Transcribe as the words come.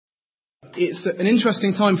it's an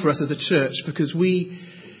interesting time for us as a church because we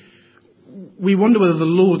wonder whether the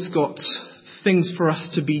Lord's got things for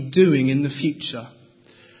us to be doing in the future.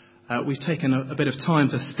 We've taken a bit of time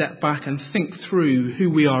to step back and think through who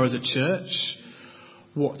we are as a church,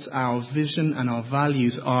 what our vision and our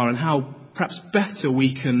values are, and how perhaps better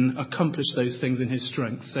we can accomplish those things in his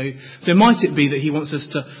strength. So might it be that he wants us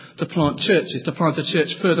to plant churches, to plant a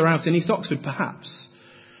church further out in East Oxford perhaps?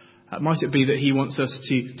 Might it be that he wants us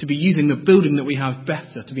to be using the building that we have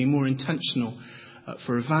better, to be more intentional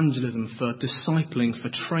for evangelism, for discipling, for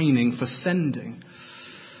training, for sending?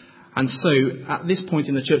 And so at this point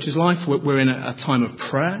in the church's life, we're in a time of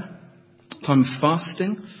prayer, a time of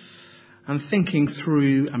fasting, and thinking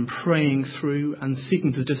through and praying through and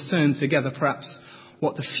seeking to discern together perhaps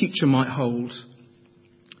what the future might hold.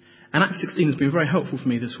 And Acts 16 has been very helpful for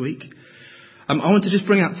me this week. I want to just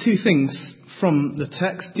bring out two things from the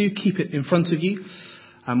text. Do keep it in front of you.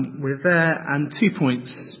 We're there, and 2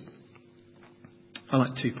 points. I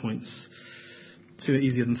like 2 points. 2 are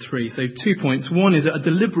easier than 3. So 2 points. One is a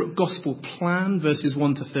deliberate gospel plan, verses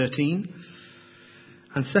 1 to 13.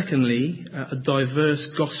 And secondly, a diverse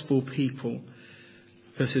gospel people,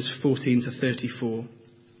 verses 14 to 34.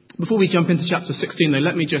 Before we jump into chapter 16, though,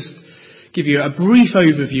 let me just give you a brief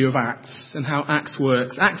overview of Acts and how Acts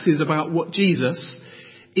works. Acts is about what Jesus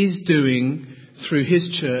is doing through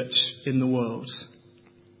his church in the world.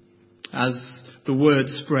 As the word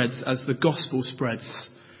spreads, as the gospel spreads,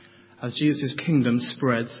 as Jesus' kingdom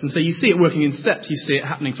spreads. And so you see it working in steps. You see it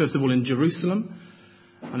happening, first of all, in Jerusalem,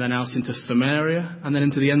 and then out into Samaria, and then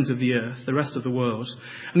into the ends of the earth, the rest of the world.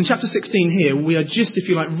 And in chapter 16 here, we are just, if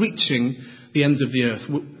you like, reaching the ends of the earth.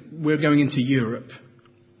 We're going into Europe.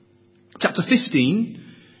 Chapter 15,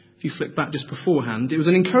 if you flick back just beforehand, it was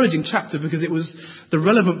an encouraging chapter because it was the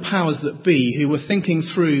relevant powers that be who were thinking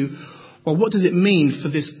through, well, what does it mean for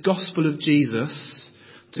this gospel of Jesus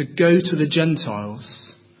to go to the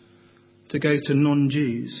Gentiles, to go to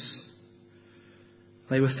non-Jews?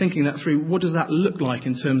 They were thinking that through. What does that look like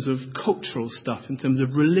in terms of cultural stuff, in terms of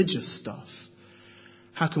religious stuff?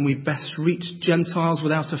 How can we best reach Gentiles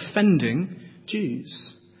without offending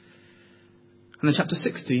Jews? And in chapter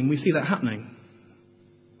 16, we see that happening.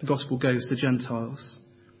 The gospel goes to Gentiles.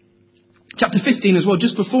 Chapter 15 as well,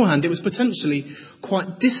 just beforehand, it was potentially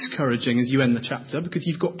quite discouraging as you end the chapter because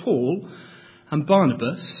you've got Paul and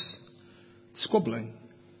Barnabas squabbling,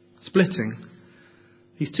 splitting.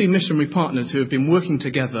 These two missionary partners who have been working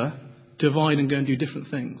together divide and go and do different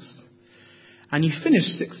things. And you finish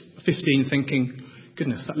 15 thinking,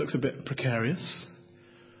 goodness, that looks a bit precarious.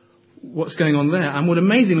 What's going on there? And what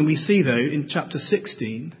amazingly we see, though, in chapter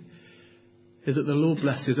 16 is that the Lord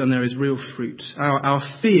blesses and there is real fruit. Our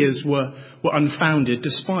fears were unfounded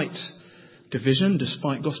despite division,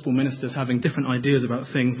 despite gospel ministers having different ideas about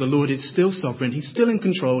things. The Lord is still sovereign. He's still in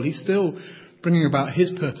control. He's still bringing about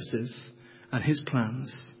his purposes and his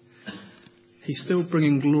plans. He's still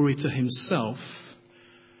bringing glory to himself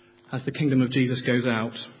as the kingdom of Jesus goes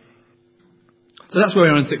out. So that's where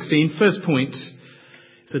we are in 16. First point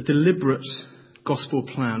is a deliberate gospel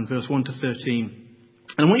plan, verse 1 to 13.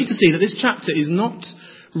 And I want you to see that this chapter is not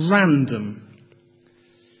random.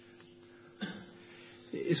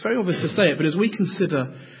 It's very obvious to say it, but as we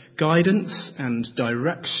consider guidance and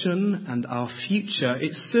direction and our future,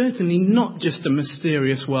 it's certainly not just a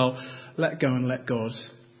mysterious, well, let go and let God,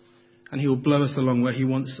 and he will blow us along where he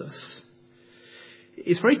wants us.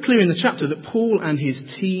 It's very clear in the chapter that Paul and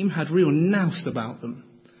his team had real nous about them.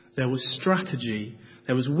 There was strategy,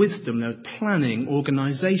 there was wisdom, there was planning,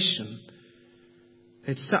 organisation.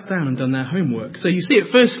 They'd sat down and done their homework. So you see it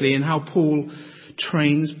firstly in how Paul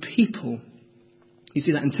trains people. You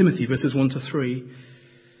see that in Timothy, verses 1 to 3.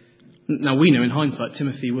 Now we know in hindsight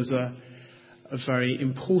Timothy was a very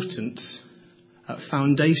important,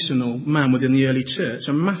 foundational man within the early church,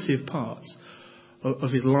 a massive part of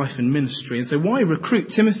his life and ministry. And so why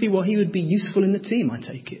recruit Timothy? Well, he would be useful in the team, I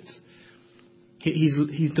take it.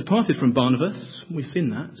 He's departed from Barnabas. We've seen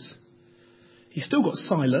that. He's still got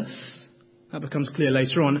Silas. That becomes clear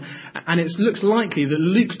later on. And it looks likely that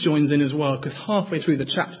Luke joins in as well, because halfway through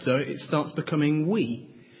the chapter, it starts becoming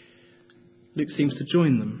we. Luke seems to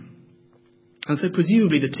join them. And so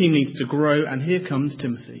presumably the team needs to grow, and here comes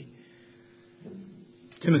Timothy.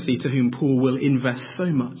 Timothy, to whom Paul will invest so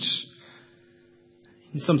much.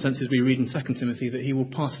 In some senses, we read in 2 Timothy that he will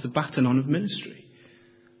pass the baton on of ministry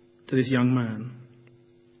to this young man.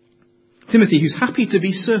 Timothy, who's happy to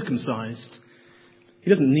be circumcised. He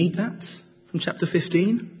doesn't need that from chapter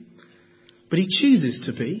 15, but he chooses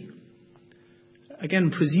to be.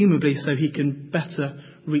 Again, presumably so he can better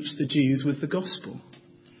reach the Jews with the gospel.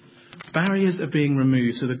 Barriers are being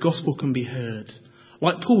removed so the gospel can be heard.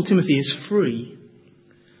 Like Paul, Timothy is free,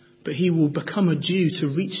 but he will become a Jew to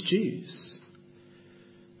reach Jews.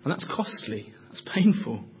 And that's costly. That's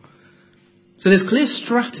painful. So there's clear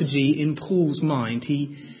strategy in Paul's mind.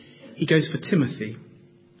 He goes for Timothy,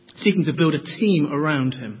 seeking to build a team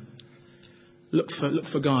around him. Look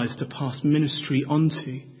for guys to pass ministry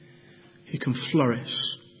onto who can flourish.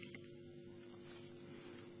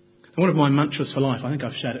 And one of my mantras for life, I think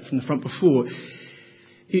I've shared it from the front before,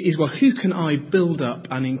 is, well, who can I build up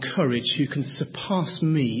and encourage who can surpass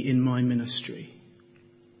me in my ministry?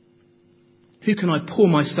 Who can I pour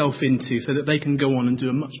myself into so that they can go on and do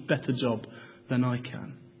a much better job than I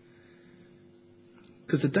can?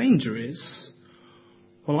 Because the danger is,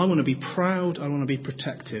 well, I want to be proud, I want to be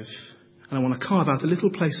protective, and I want to carve out a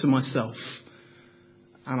little place for myself.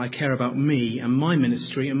 And I care about me and my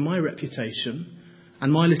ministry and my reputation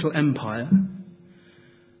and my little empire. And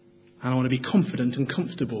I want to be confident and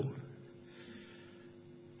comfortable.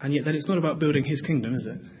 And yet then it's not about building his kingdom, is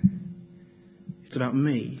it? It's about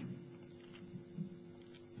me.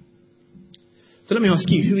 So let me ask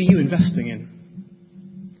you, who are you investing in?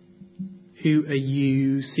 Who are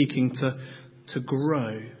you seeking to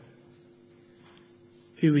grow?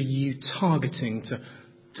 Who are you targeting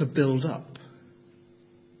to build up?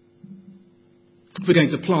 If we're going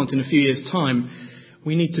to plant in a few years' time,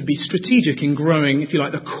 we need to be strategic in growing, if you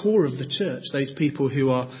like, the core of the church, those people who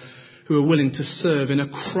are willing to serve in a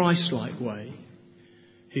Christ-like way,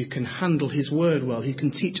 who can handle his word well, who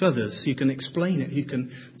can teach others, who can explain it, who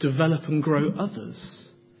can develop and grow others.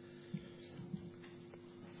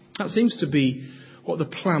 That seems to be what the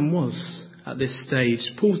plan was at this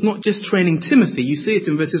stage. Paul's not just training Timothy. You see it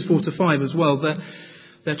in verses 4 to 5 as well.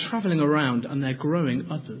 They're travelling around and they're growing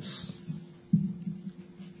others.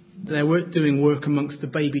 They're doing work amongst the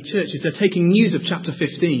baby churches. They're taking news of chapter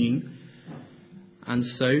 15. And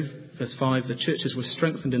so, verse 5, the churches were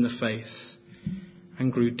strengthened in the faith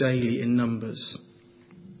and grew daily in numbers.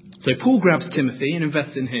 So Paul grabs Timothy and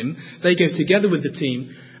invests in him. They go together with the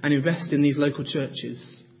team and invest in these local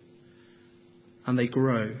churches. And they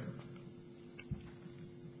grow.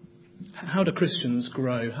 How do Christians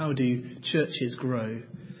grow? How do churches grow?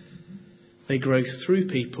 They grow through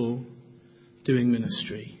people doing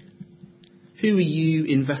ministry. Who are you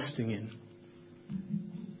investing in?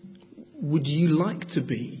 Would you like to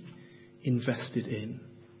be invested in?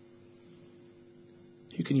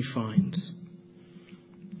 Who can you find?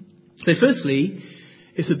 So firstly,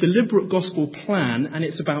 it's a deliberate gospel plan and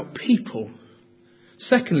it's about people.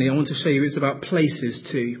 Secondly, I want to show you it's about places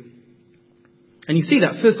too. And you see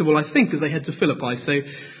that, first of all, I think, as they head to Philippi. So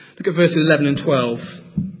look at verses 11 and 12.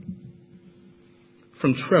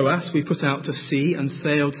 From Troas we put out to sea and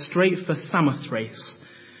sailed straight for Samothrace.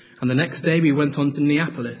 And the next day we went on to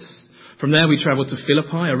Neapolis. From there we travelled to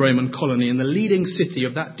Philippi, a Roman colony, in the leading city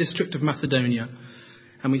of that district of Macedonia.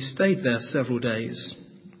 And we stayed there several days.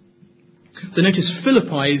 So notice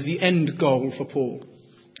Philippi is the end goal for Paul.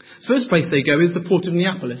 The first place they go is the port of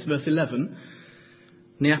Neapolis, verse 11.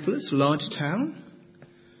 Neapolis, large town.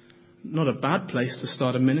 Not a bad place to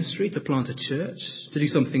start a ministry, to plant a church, to do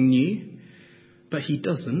something new. But he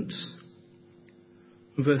doesn't.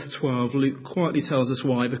 Verse 12, Luke quietly tells us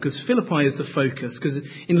why. Because Philippi is the focus. Because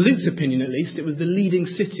in Luke's opinion, at least, it was the leading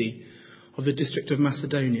city of the district of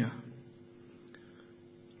Macedonia.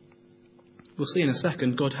 We'll see in a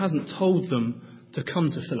second, God hasn't told them to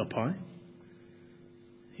come to Philippi.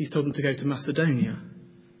 He's told them to go to Macedonia.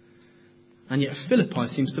 And yet Philippi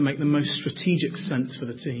seems to make the most strategic sense for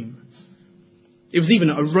the team. It was even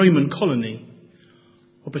a Roman colony.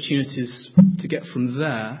 Opportunities to get from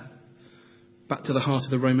there back to the heart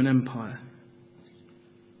of the Roman Empire.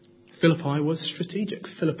 Philippi was strategic.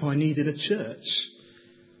 Philippi needed a church.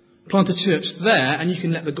 Plant a church there and you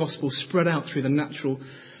can let the gospel spread out through the natural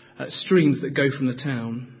streams that go from the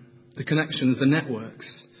town. The connections, the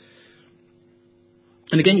networks.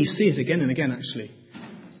 And again, you see it again and again, actually,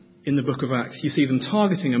 in the book of Acts. You see them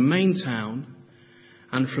targeting a main town,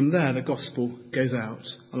 and from there the gospel goes out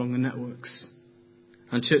along the networks.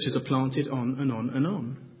 And churches are planted on and on and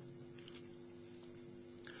on.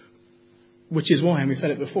 Which is why, and we've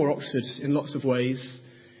said it before, Oxford, in lots of ways,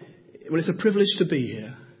 well, it's a privilege to be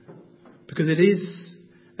here. Because it is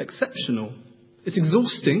exceptional. It's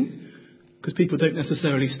exhausting, because people don't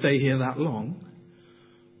necessarily stay here that long.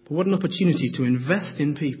 But what an opportunity to invest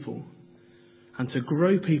in people and to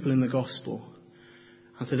grow people in the gospel,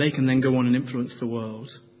 and so they can then go on and influence the world.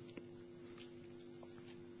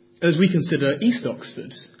 As we consider East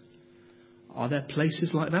Oxford, are there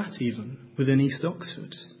places like that even within East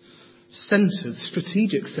Oxford? Centres,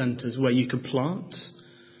 strategic centres where you can plant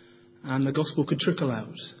and the gospel could trickle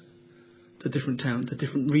out to different towns, to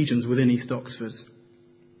different regions within East Oxford.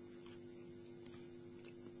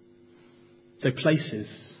 So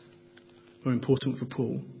places were important for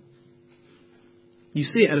Paul. You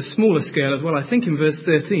see it at a smaller scale as well. I think in verse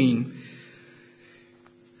 13,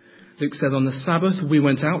 Luke says, on the Sabbath we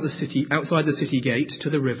went outside the city gate to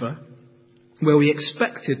the river, where we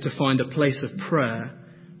expected to find a place of prayer.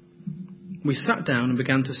 We sat down and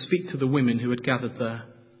began to speak to the women who had gathered there.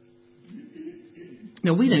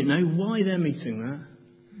 Now, we don't know why they're meeting there.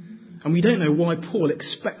 And we don't know why Paul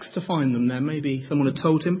expects to find them there. Maybe someone had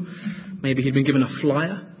told him. Maybe he'd been given a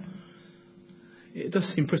flyer. It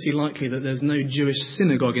does seem pretty likely that there's no Jewish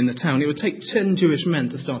synagogue in the town. It would take 10 Jewish men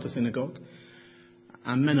to start a synagogue.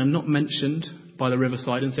 And men are not mentioned by the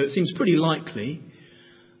riverside. And so it seems pretty likely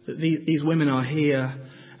that these women are here.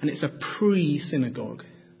 And it's a pre-synagogue.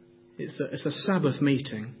 It's a Sabbath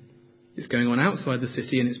meeting. It's going on outside the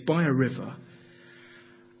city and it's by a river.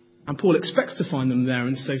 And Paul expects to find them there,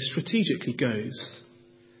 and so strategically goes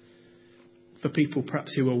for people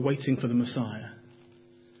perhaps who are waiting for the Messiah.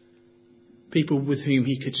 People with whom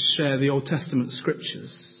he could share the Old Testament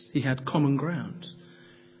scriptures. He had common ground,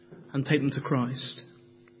 and take them to Christ.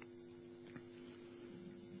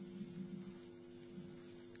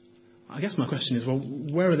 I guess my question is, well,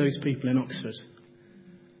 where are those people in Oxford?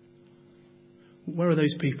 Where are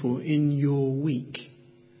those people in your week?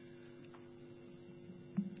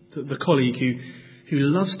 The colleague who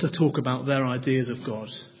loves to talk about their ideas of God.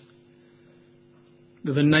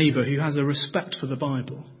 The neighbour who has a respect for the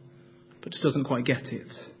Bible, but just doesn't quite get it.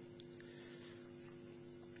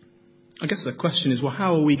 I guess the question is, well,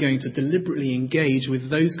 how are we going to deliberately engage with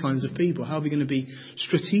those kinds of people? How are we going to be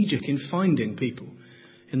strategic in finding people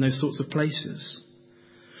in those sorts of places?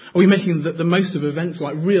 Are we making the most of events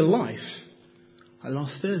like real life, like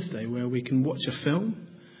last Thursday, where we can watch a film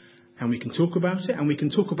and we can talk about it, and we can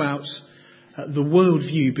talk about the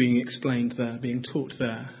worldview being explained there, being taught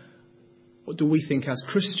there? What do we think as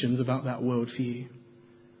Christians about that worldview?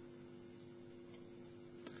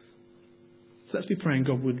 So let's be praying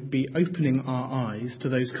God would be opening our eyes to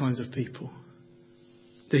those kinds of people,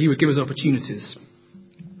 that he would give us opportunities.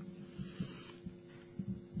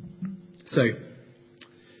 So,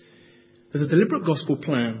 there's a deliberate gospel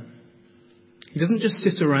plan. He doesn't just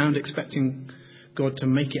sit around expecting God to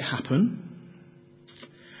make it happen.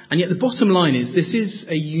 And yet the bottom line is, this is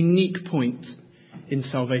a unique point in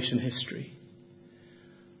salvation history.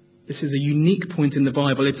 This is a unique point in the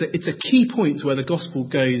Bible. It's a key point where the gospel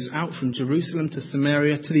goes out from Jerusalem to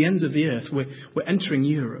Samaria to the ends of the earth. We're entering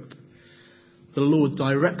Europe. The Lord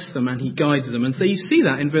directs them and he guides them. And so you see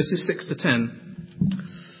that in verses 6 to 10.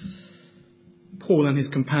 Paul and his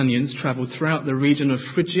companions travelled throughout the region of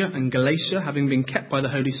Phrygia and Galatia, having been kept by the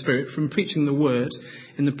Holy Spirit from preaching the word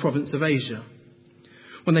in the province of Asia.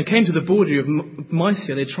 When they came to the border of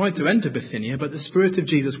Mysia, they tried to enter Bithynia, but the Spirit of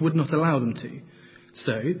Jesus would not allow them to.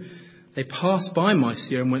 So they passed by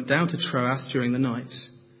Mysia and went down to Troas during the night.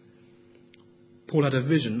 Paul had a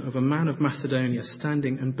vision of a man of Macedonia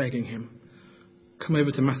standing and begging him, "Come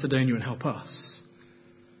over to Macedonia and help us."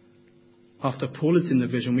 After Paul had seen the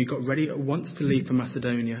vision, we got ready at once to leave for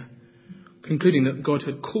Macedonia, concluding that God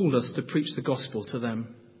had called us to preach the gospel to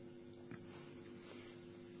them.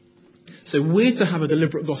 So we're to have a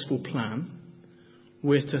deliberate gospel plan.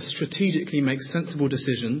 We're to strategically make sensible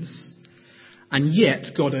decisions. And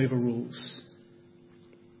yet God overrules.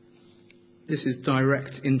 This is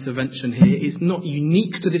direct intervention here. It's not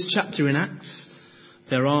unique to this chapter in Acts.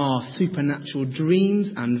 There are supernatural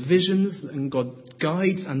dreams and visions, and God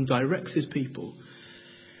guides and directs his people.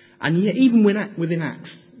 And yet, even within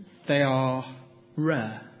Acts, they are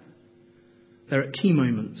rare. They're at key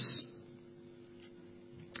moments.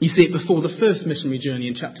 You see it before the first missionary journey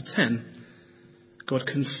in chapter 10. God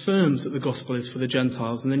confirms that the gospel is for the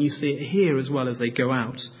Gentiles, and then you see it here as well as they go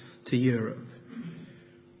out to Europe.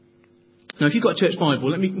 Now, if you've got a church Bible,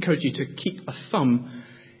 let me encourage you to keep a thumb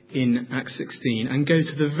in Acts 16 and go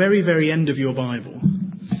to the very, very end of your Bible.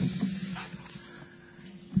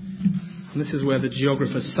 And this is where the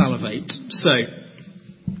geographers salivate. So,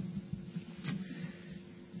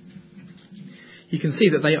 you can see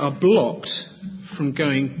that they are blocked from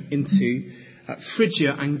going into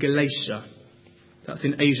Phrygia and Galatia. That's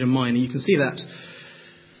in Asia Minor. You can see that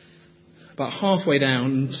about halfway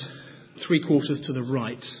down, 3/4 to the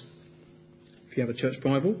right, if you have a church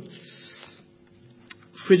Bible.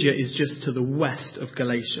 Phrygia is just to the west of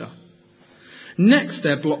Galatia. Next,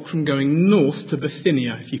 they're blocked from going north to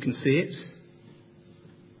Bithynia, if you can see it.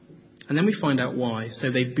 And then we find out why.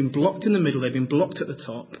 So they've been blocked in the middle, they've been blocked at the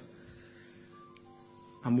top.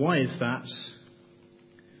 And why is that?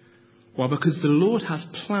 Well, because the Lord has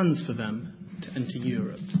plans for them to enter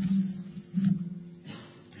Europe.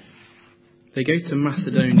 They go to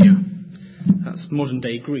Macedonia. That's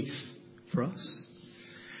modern-day Greece for us.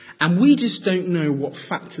 And we just don't know what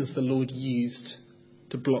factors the Lord used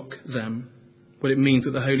to block them. What it means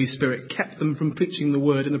that the Holy Spirit kept them from preaching the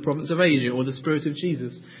word in the province of Asia, or the Spirit of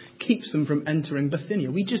Jesus keeps them from entering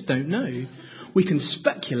Bithynia. We just don't know. We can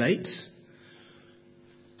speculate,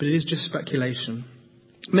 but it is just speculation.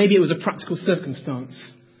 Maybe it was a practical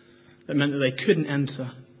circumstance that meant that they couldn't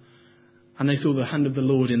enter, and they saw the hand of the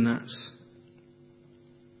Lord in that.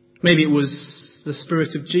 Maybe it was the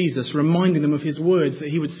Spirit of Jesus reminding them of his words that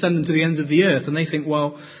he would send them to the ends of the earth, and they think,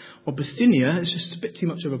 well, Bithynia is just a bit too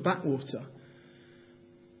much of a backwater.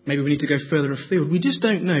 Maybe we need to go further afield. We just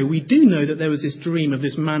don't know. We do know that there was this dream of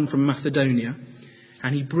this man from Macedonia,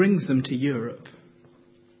 and he brings them to Europe.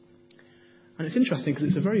 And it's interesting because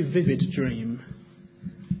it's a very vivid dream.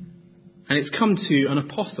 And it's come to an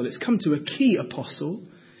apostle. It's come to a key apostle.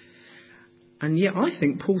 And yet I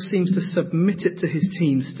think Paul seems to submit it to his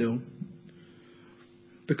team still.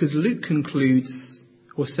 Because Luke concludes,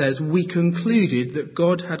 or says, we concluded that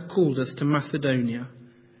God had called us to Macedonia.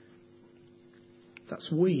 That's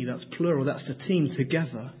we, that's plural, that's the team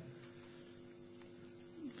together.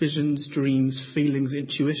 Visions, dreams, feelings,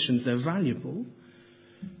 intuitions, they're valuable.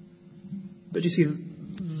 But you see,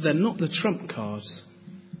 they're not the trump cards.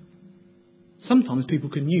 Sometimes people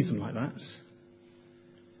can use them like that.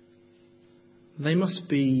 They must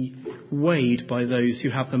be weighed by those who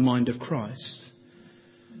have the mind of Christ.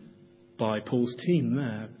 By Paul's team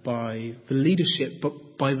there, by the leadership,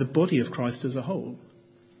 but by the body of Christ as a whole.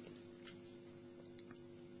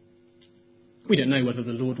 We don't know whether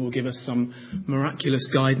the Lord will give us some miraculous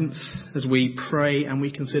guidance as we pray and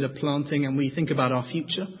we consider planting and we think about our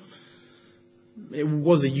future. It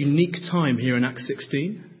was a unique time here in Acts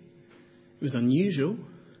 16. It was unusual.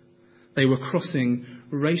 They were crossing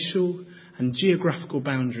racial and geographical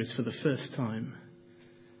boundaries for the first time.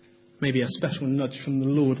 Maybe a special nudge from the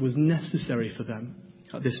Lord was necessary for them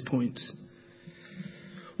at this point.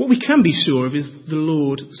 What we can be sure of is the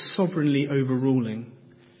Lord sovereignly overruling,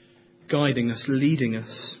 guiding us, leading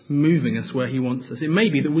us, moving us where he wants us. It may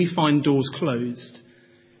be that we find doors closed.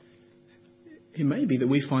 It may be that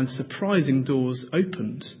we find surprising doors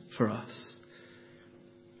opened for us.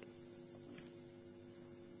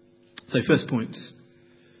 So first point.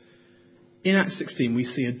 In Acts 16 we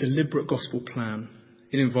see a deliberate gospel plan.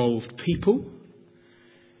 It involved people.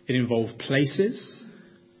 It involved places.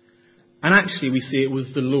 And actually we see it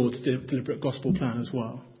was the Lord's deliberate gospel plan as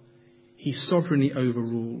well. He sovereignly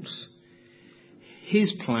overrules.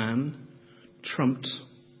 His plan trumped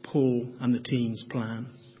Paul and the team's plan.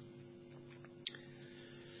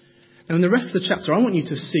 Now in the rest of the chapter I want you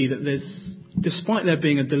to see that despite there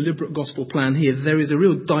being a deliberate gospel plan here, there is a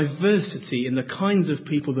real diversity in the kinds of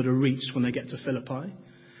people that are reached when they get to Philippi.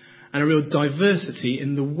 And a real diversity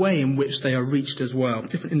in the way in which they are reached as well.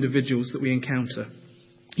 Different individuals that we encounter.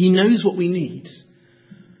 He knows what we need.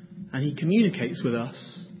 And he communicates with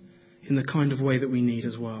us in the kind of way that we need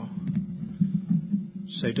as well.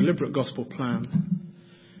 So deliberate gospel plan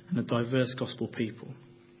and a diverse gospel people.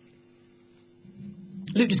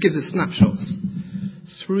 Luke just gives us snapshots.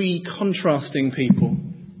 3 contrasting people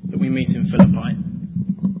that we meet in Philippi.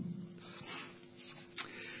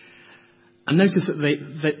 And notice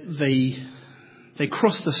that they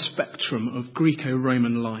cross the spectrum of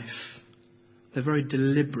Greco-Roman life. They're very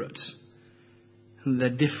deliberate and they're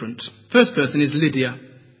different. First person is Lydia.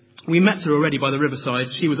 We met her already by the riverside.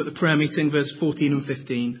 She was at the prayer meeting, verse 14 and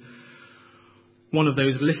 15. One of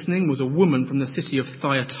those listening was a woman from the city of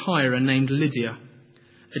Thyatira named Lydia,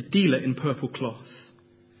 a dealer in purple cloth.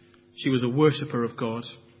 She was a worshipper of God.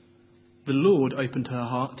 The Lord opened her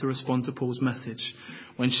heart to respond to Paul's message.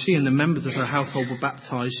 When she and the members of her household were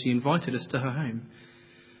baptized, she invited us to her home.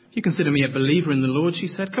 If you consider me a believer in the Lord, she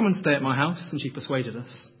said, come and stay at my house. And she persuaded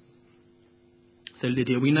us. So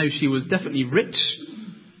Lydia, we know she was definitely rich.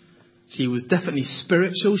 She was definitely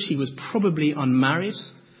spiritual. She was probably unmarried.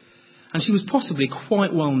 And she was possibly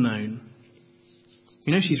quite well known.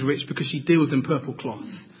 You know she's rich because she deals in purple cloth.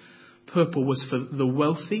 Purple was for the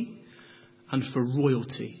wealthy and for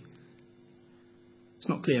royalty. It's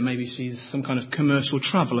not clear. Maybe she's some kind of commercial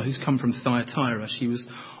traveller who's come from Thyatira. She was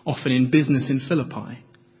often in business in Philippi.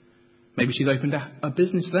 Maybe she's opened a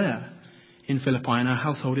business there in Philippi and her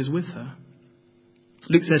household is with her.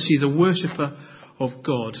 Luke says she's a worshipper of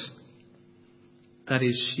God. That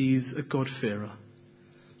is, she's a God-fearer.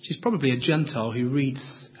 She's probably a Gentile who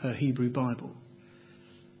reads her Hebrew Bible.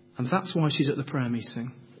 And that's why she's at the prayer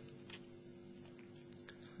meeting.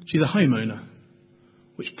 She's a homeowner,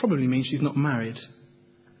 which probably means she's not married.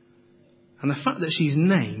 And the fact that she's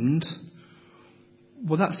named,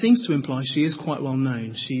 well, that seems to imply she is quite well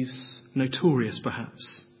known. She's notorious,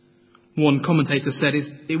 perhaps. One commentator said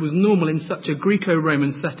it was normal in such a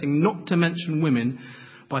Greco-Roman setting not to mention women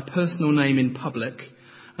by personal name in public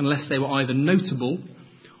unless they were either notable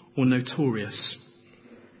or notorious.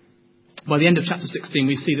 By the end of chapter 16,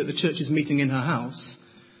 we see that the church is meeting in her house.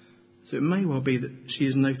 So it may well be that she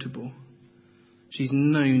is notable. She's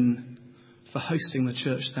known for hosting the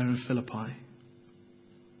church there in Philippi.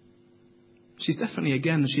 She's definitely,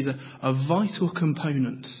 again, she's a vital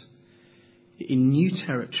component in new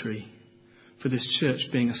territory for this church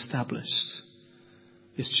being established,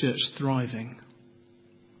 this church thriving.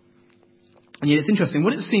 And yet it's interesting,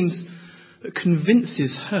 what it seems that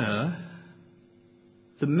convinces her,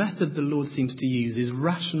 the method the Lord seems to use is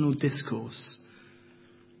rational discourse.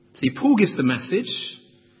 See, Paul gives the message,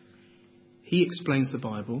 he explains the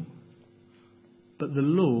Bible, but the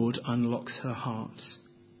Lord unlocks her heart.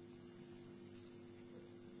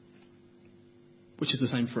 Which is the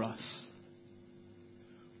same for us.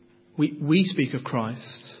 We speak of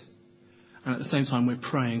Christ, and at the same time we're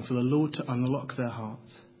praying for the Lord to unlock their heart.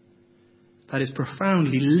 That is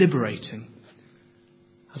profoundly liberating.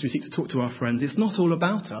 As we seek to talk to our friends, it's not all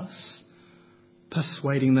about us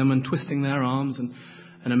persuading them and twisting their arms and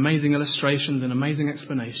amazing illustrations and amazing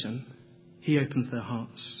explanation. He opens their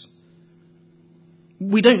hearts.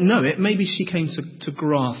 We don't know it. Maybe she came to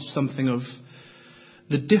grasp something of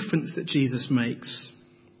the difference that Jesus makes.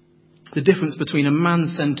 The difference between a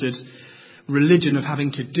man-centered religion of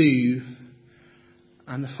having to do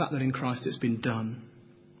and the fact that in Christ it's been done.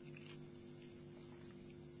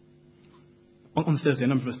 On Thursday, a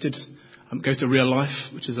number of us did go to Real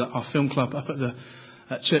Life, which is our film club up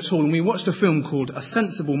at Church Hall, and we watched a film called A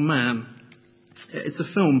Sensible Man. It's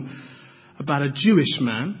a film about a Jewish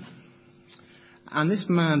man, and this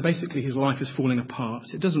man, basically his life is falling apart.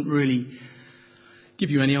 It doesn't really give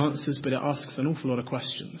you any answers, but it asks an awful lot of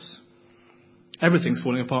questions. Everything's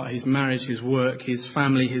falling apart: his marriage, his work, his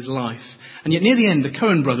family, his life. And yet near the end, the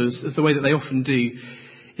Coen brothers, as the way that they often do,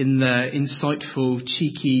 in their insightful,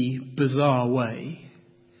 cheeky, bizarre way,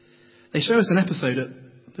 they show us an episode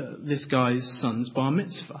at this guy's son's bar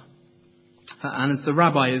mitzvah. And as the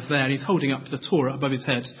rabbi is there, and he's holding up the Torah above his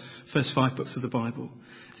head, first 5 books of the Bible.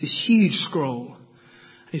 It's this huge scroll.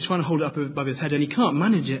 He's trying to hold it up above his head, and he can't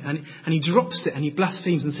manage it, and he drops it, and he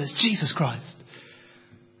blasphemes and says, "Jesus Christ,"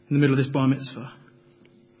 in the middle of this bar mitzvah.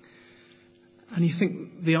 And you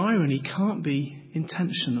think the irony can't be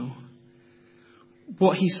intentional.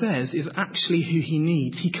 What he says is actually who he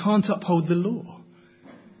needs. He can't uphold the law.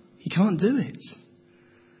 He can't do it.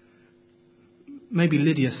 Maybe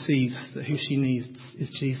Lydia sees that who she needs is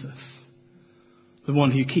Jesus, the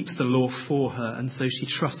one who keeps the law for her, and so she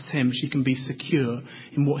trusts him. She can be secure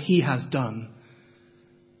in what he has done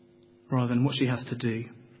rather than what she has to do.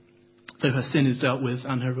 So her sin is dealt with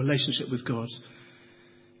and her relationship with God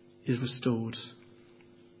is restored.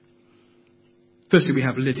 Firstly, we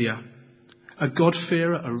have Lydia, a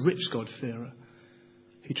God-fearer, a rich God-fearer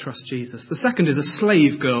who trusts Jesus. The second is a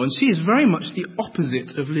slave girl, and she is very much the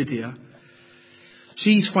opposite of Lydia.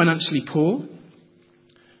 She's financially poor.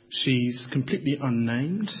 She's completely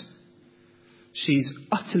unnamed. She's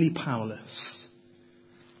utterly powerless.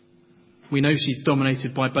 We know she's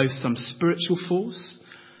dominated by both some spiritual force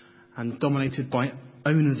and dominated by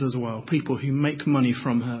owners as well, people who make money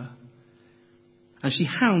from her. And she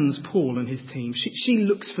hounds Paul and his team. She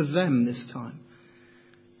looks for them this time.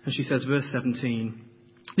 And she says, verse 17,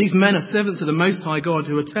 "These men are servants of the Most High God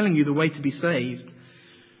who are telling you the way to be saved."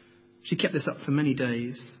 She kept this up for many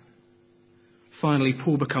days. Finally,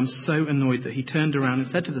 Paul becomes so annoyed that he turned around and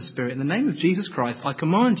said to the Spirit, "In the name of Jesus Christ, I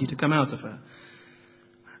command you to come out of her."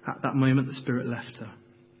 At that moment, the Spirit left her.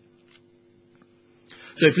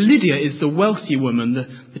 So if Lydia is the wealthy woman,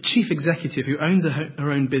 the chief executive who owns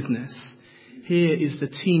her own business, here is the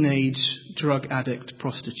teenage drug addict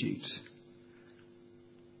prostitute.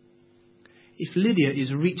 If Lydia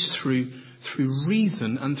is reached through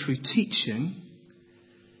reason and through teaching,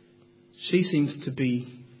 she seems to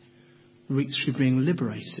be reached through being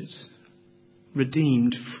liberated,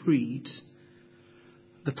 redeemed, freed.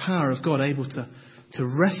 The power of God able to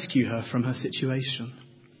rescue her from her situation.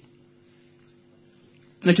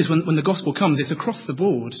 Notice when the gospel comes, it's across the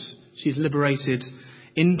board. She's liberated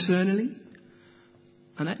internally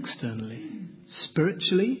and externally,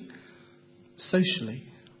 spiritually, socially.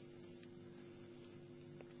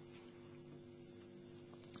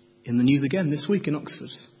 In the news again this week in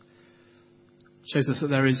Oxford, shows us that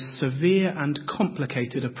there is severe and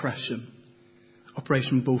complicated oppression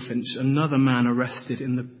Operation Bullfinch, another man arrested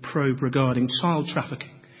in the probe regarding child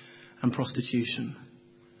trafficking and prostitution.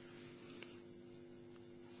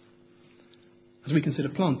 As we consider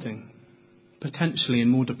planting, potentially in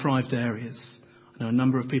more deprived areas, I know a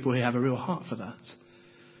number of people here have a real heart for that.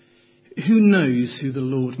 Who knows who the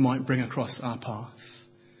Lord might bring across our path?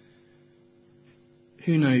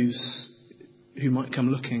 Who knows who might come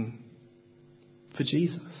looking for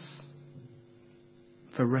Jesus,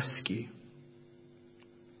 for rescue?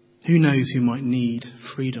 Who knows who might need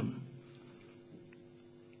freedom?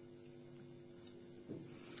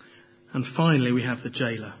 And finally, we have the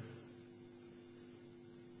jailer.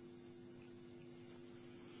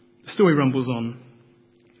 The story rumbles on.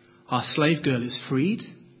 Our slave girl is freed.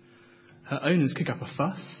 Her owners kick up a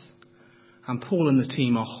fuss. And Paul and the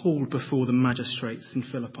team are hauled before the magistrates in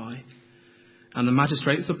Philippi. And the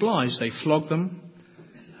magistrates oblige. They flog them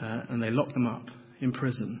and they lock them up in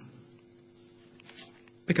prison.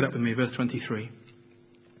 Pick it up with me, verse 23.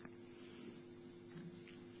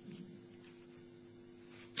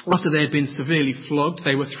 After they had been severely flogged,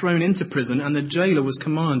 they were thrown into prison, and the jailer was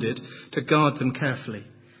commanded to guard them carefully.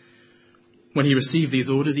 When he received these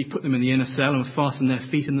orders, he put them in the inner cell and fastened their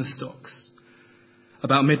feet in the stocks.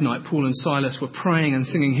 About midnight, Paul and Silas were praying and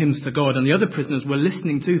singing hymns to God, and the other prisoners were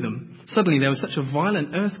listening to them. Suddenly there was such a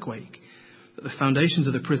violent earthquake that the foundations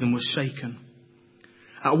of the prison were shaken.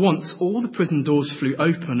 At once, all the prison doors flew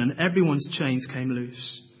open and everyone's chains came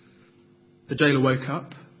loose. The jailer woke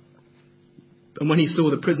up, and when he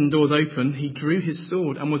saw the prison doors open, he drew his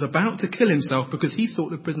sword and was about to kill himself because he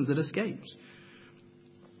thought the prisoners had escaped.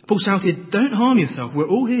 Paul shouted, "Don't harm yourself, we're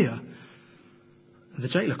all here." The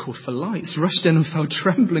jailer called for lights, rushed in and fell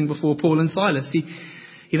trembling before Paul and Silas.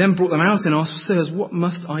 He then brought them out and asked, "Sirs, what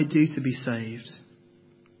must I do to be saved?"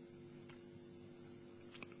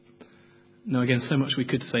 Now again, so much we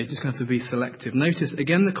could say, just going to be selective. Notice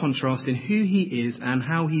again the contrast in who he is and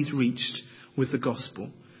how he's reached with the gospel.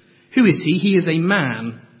 Who is he? He is a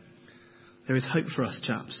man. There is hope for us,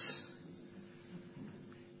 chaps.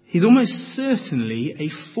 He's almost certainly a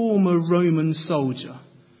former Roman soldier,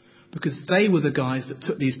 because they were the guys that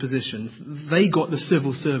took these positions. They got the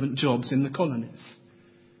civil servant jobs in the colonies.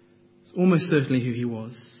 It's almost certainly who he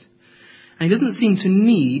was. And he doesn't seem to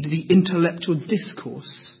need the intellectual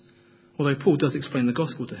discourse, although Paul does explain the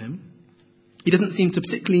gospel to him. He doesn't seem to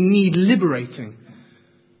particularly need liberating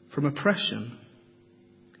from oppression.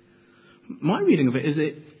 My reading of it is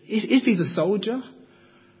that if he's a soldier,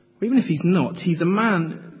 or even if he's not, he's a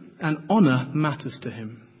man and honour matters to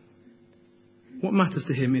him. What matters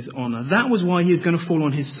to him is honour. That was why he was going to fall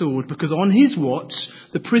on his sword, because on his watch,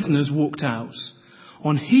 the prisoners walked out.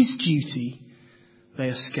 On his duty, they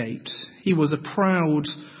escaped. He was a proud,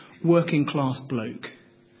 working class bloke.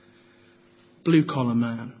 Blue-collar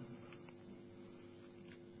man.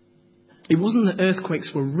 It wasn't that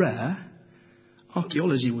earthquakes were rare.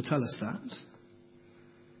 Archaeology will tell us that.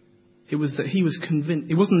 It wasn't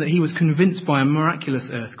that he was convinced by a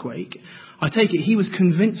miraculous earthquake. I take it he was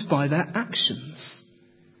convinced by their actions.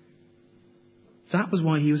 That was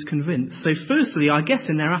why he was convinced. So firstly, I guess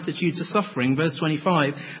in their attitude to suffering, verse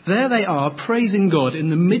 25, there they are praising God in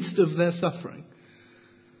the midst of their suffering.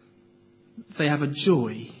 They have a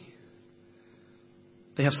joy.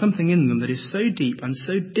 They have something in them that is so deep and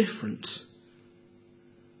so different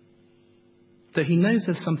that he knows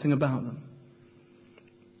there's something about them.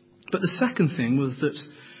 But the second thing was that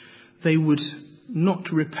they would not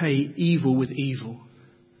repay evil with evil,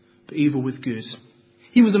 but evil with good.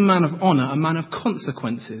 He was a man of honour, a man of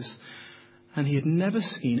consequences, and he had never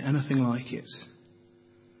seen anything like it.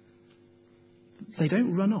 They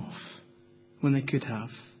don't run off when they could have.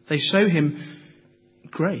 They show him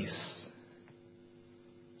grace.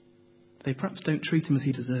 They perhaps don't treat him as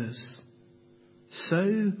he deserves.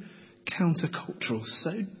 So countercultural,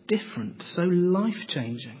 so different, so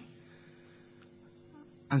life-changing.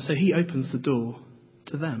 And so he opens the door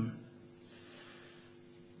to them.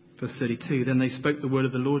 Verse 32, then they spoke the word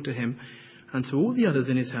of the Lord to him and to all the others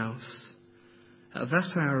in his house. At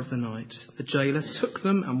that hour of the night, the jailer took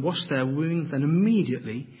them and washed their wounds, and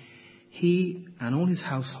immediately he and all his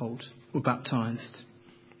household were baptized.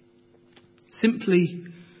 Simply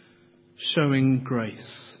showing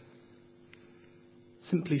grace.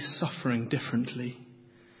 Simply suffering differently.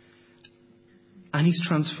 And he's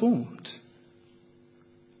transformed.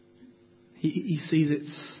 He sees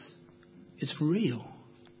it's real.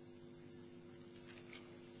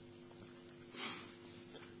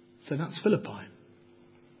 So that's Philippi.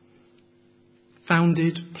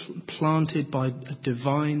 Founded, planted by a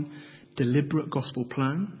divine, deliberate gospel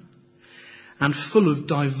plan, and full of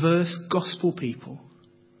diverse gospel people,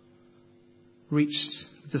 reached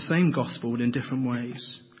the same gospel but in different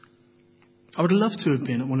ways. I would love to have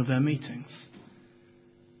been at one of their meetings.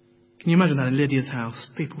 Can you imagine that in Lydia's house?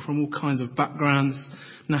 People from all kinds of backgrounds,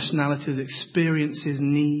 nationalities, experiences,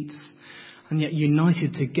 needs, and yet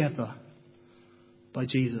united together by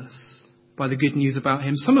Jesus, by the good news about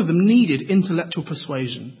him. Some of them needed intellectual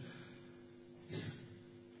persuasion,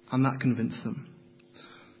 and that convinced them.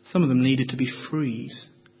 Some of them needed to be freed,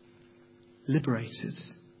 liberated.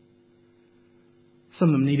 Some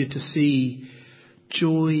of them needed to see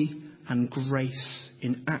joy and grace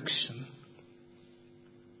in action.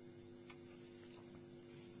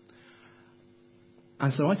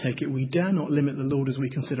 And so I take it we dare not limit the Lord as we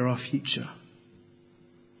consider our future.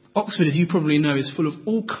 Oxford, as you probably know, is full of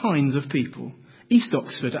all kinds of people. East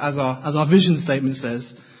Oxford, as our vision statement says,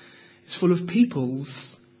 is full of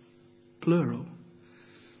peoples, plural.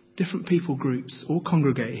 Different people groups all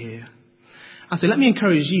congregate here. And so let me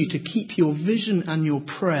encourage you to keep your vision and your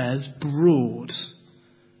prayers broad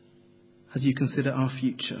as you consider our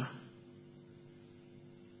future,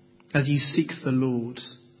 as you seek the Lord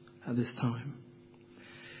at this time.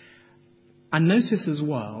 And notice as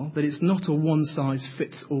well that it's not a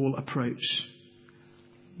one-size-fits-all approach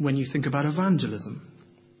when you think about evangelism,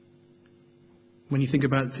 when you think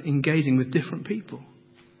about engaging with different people.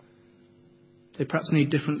 They perhaps need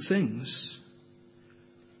different things.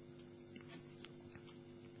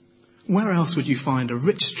 Where else would you find a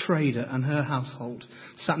rich trader and her household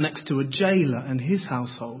sat next to a jailer and his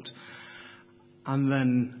household, and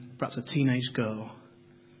then perhaps a teenage girl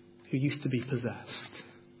who used to be possessed?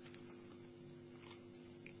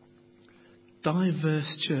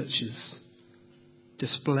 Diverse churches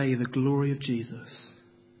display the glory of Jesus.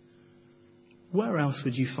 Where else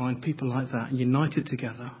would you find people like that united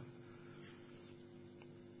together?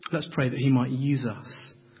 Let's pray that he might use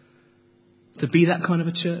us to be that kind of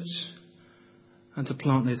a church and to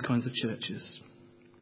plant those kinds of churches.